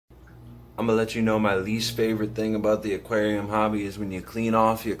I'm gonna let you know my least favorite thing about the aquarium hobby is when you clean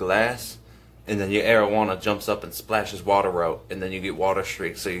off your glass and then your arowana jumps up and splashes water out and then you get water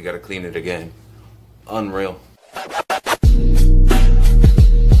streaks, so you gotta clean it again. Unreal.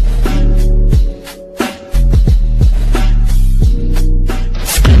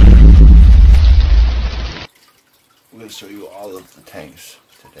 I'm gonna show you all of the tanks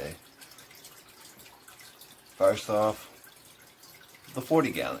today. First off, the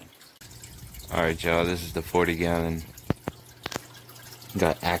 40 gallon. Alright y'all, this is the 40 gallon.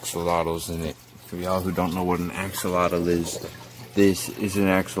 Got axolotls in it. For y'all who don't know what an axolotl is, this is an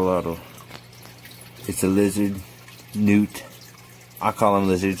axolotl. It's a lizard, newt. I call them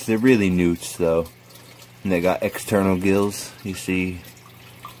lizards. They're really newts though. And they got external gills. You see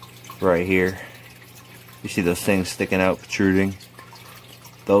right here. You see those things sticking out, protruding?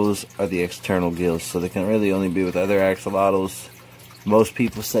 Those are the external gills. So they can really only be with other axolotls. Most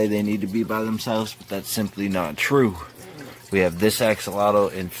people say they need to be by themselves, but that's simply not true. We have this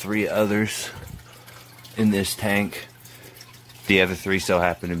axolotl and 3 others in this tank. The other 3 so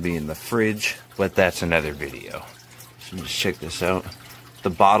happen to be in the fridge, but that's another video. So just check this out.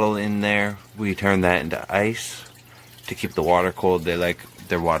 The bottle in there, we turn that into ice to keep the water cold. They like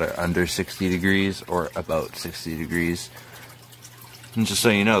their water under 60 degrees or about 60 degrees. And just so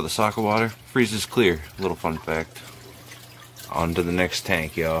you know, the soccer water freezes clear. Little fun fact. On to the next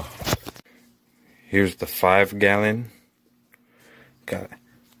tank, y'all. Here's the 5 gallon. Got a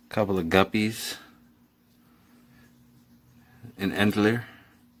couple of guppies. An Entler.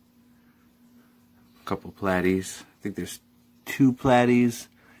 A couple platies. I think there's 2 platies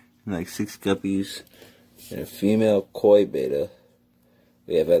and like 6 guppies. And a female koi beta.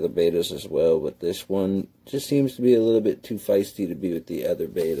 We have other betas as well, but this one just seems to be a little bit too feisty to be with the other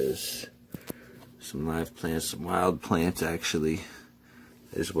betas. Some live plants, some wild plants actually,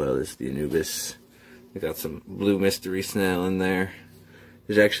 as well as the Anubis. We got some blue mystery snail in there.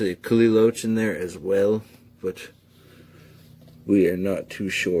 There's actually a coolie loach in there as well, but we are not too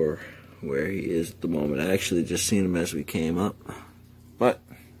sure where he is at the moment. I actually just seen him as we came up. But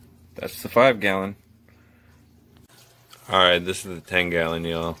that's the 5 gallon. Alright, this is the 10 gallon,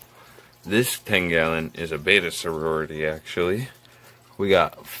 y'all. This 10 gallon is a beta sorority actually. We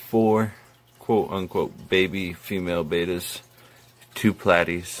got 4 quote-unquote baby female betas, 2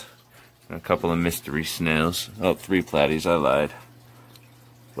 platies, and a couple of mystery snails. Oh, 3 platies, I lied.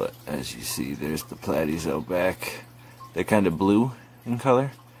 But as you see, there's the platies out back. They're kind of blue in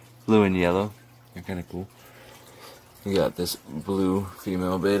color. Blue and yellow. They're kind of cool. We got this blue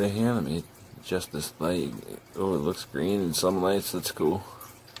female beta here. Let me adjust this light. Oh, it looks green in some lights. That's cool.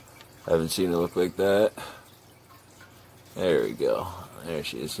 I haven't seen it look like that. There we go. There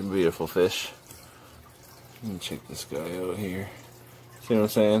she is. A beautiful fish. Let me check this guy out here. See what I'm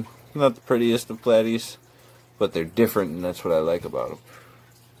saying? Not the prettiest of platies, but they're different, and that's what I like about them.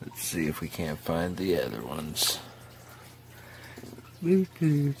 Let's see if we can't find the other ones.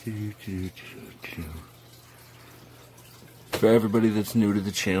 For everybody that's new to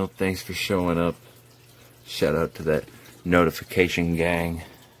the channel, thanks for showing up. Shout out to that notification gang.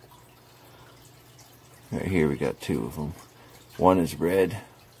 Right here we got 2 of them. One is red.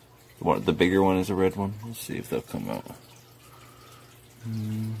 The bigger one is a red one. Let's see if they'll come out.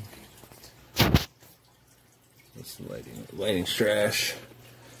 That's the lighting. The lighting's trash.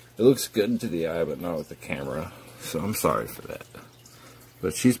 It looks good to the eye, but not with the camera. So I'm sorry for that.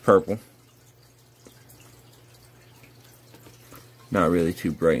 But she's purple. Not really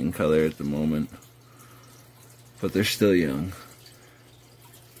too bright in color at the moment. But they're still young.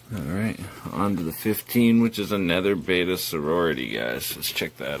 Alright, on to the 15, which is another beta sorority, guys. Let's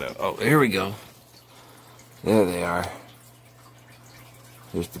check that out. Oh, here we go. There they are.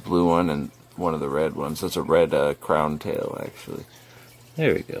 There's the blue one and one of the red ones. That's a red crown tail, actually.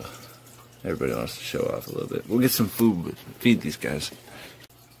 There we go. Everybody wants to show off a little bit. We'll get some food, but feed these guys.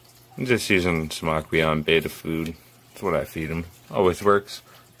 I'm just using some Aquarium beta food. That's what I feed them. Always works.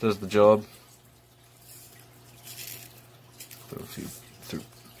 Does the job. Throw a few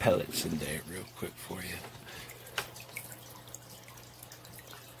pellets in there real quick for you.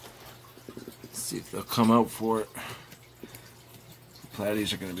 Let's see if they'll come out for it. The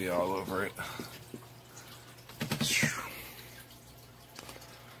platies are going to be all over it.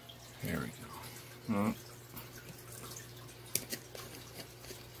 There we go. Oh.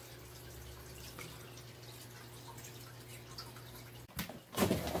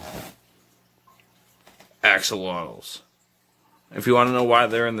 Axolotls. If you want to know why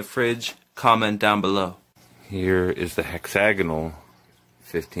they're in the fridge, comment down below. Here is the hexagonal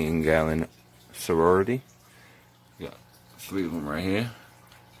 15 gallon sorority. We got 3 of them right here.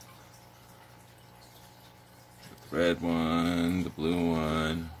 red one, the blue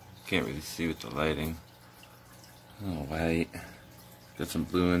one. Can't really see with the lighting. Oh, white. Got some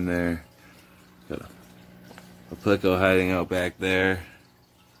blue in there. Got a plico hiding out back there.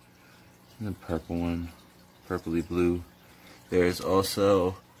 And the purple one, purpley blue. There's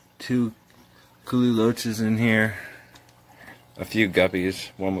also 2 cululoches in here. A few guppies,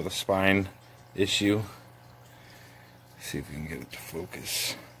 one with a spine issue. See if we can get it to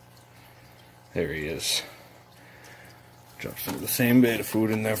focus. There he is. Drop some of the same beta food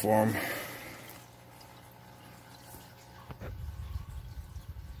in there for him.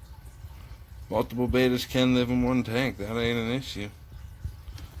 Multiple betas can live in one tank. That ain't an issue.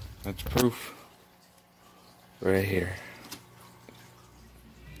 That's proof. Right here.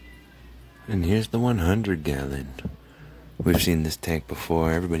 And here's the 100 gallon. We've seen this tank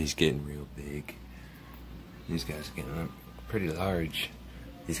before. Everybody's getting real big. These guys are getting pretty large.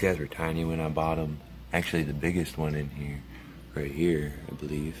 These guys were tiny when I bought them. Actually, the biggest one in here, right here, I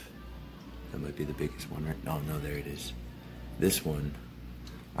believe. That might be the biggest one, right? Oh, no, there it is. This one,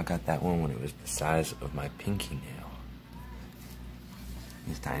 I got that one when it was the size of my pinky nail.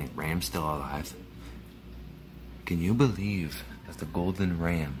 This tiny ram's still alive. Can you believe that the golden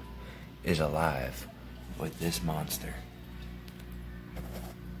ram is alive with this monster?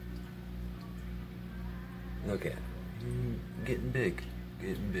 Look at him. Getting big.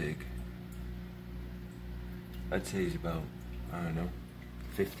 Getting big. I'd say he's about, I don't know,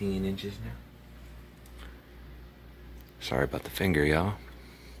 15 inches now. Sorry about the finger, y'all.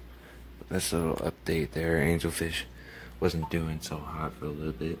 That's a little update there. Angelfish wasn't doing so hot for a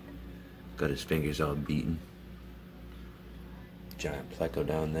little bit. Got his fingers all beaten. Giant pleco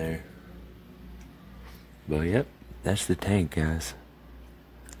down there. But yep, that's the tank, guys.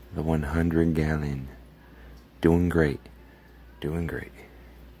 The 100 gallon. Doing great. Doing great.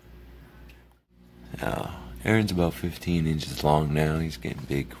 Aaron's about 15 inches long now. He's getting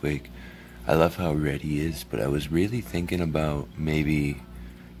big quick. I love how red he is, but I was really thinking about maybe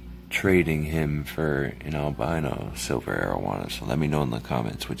trading him for an albino silver arowana. So let me know in the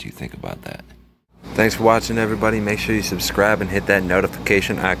comments what you think about that. Thanks for watching, everybody. Make sure you subscribe and hit that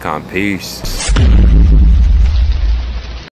notification icon. Peace.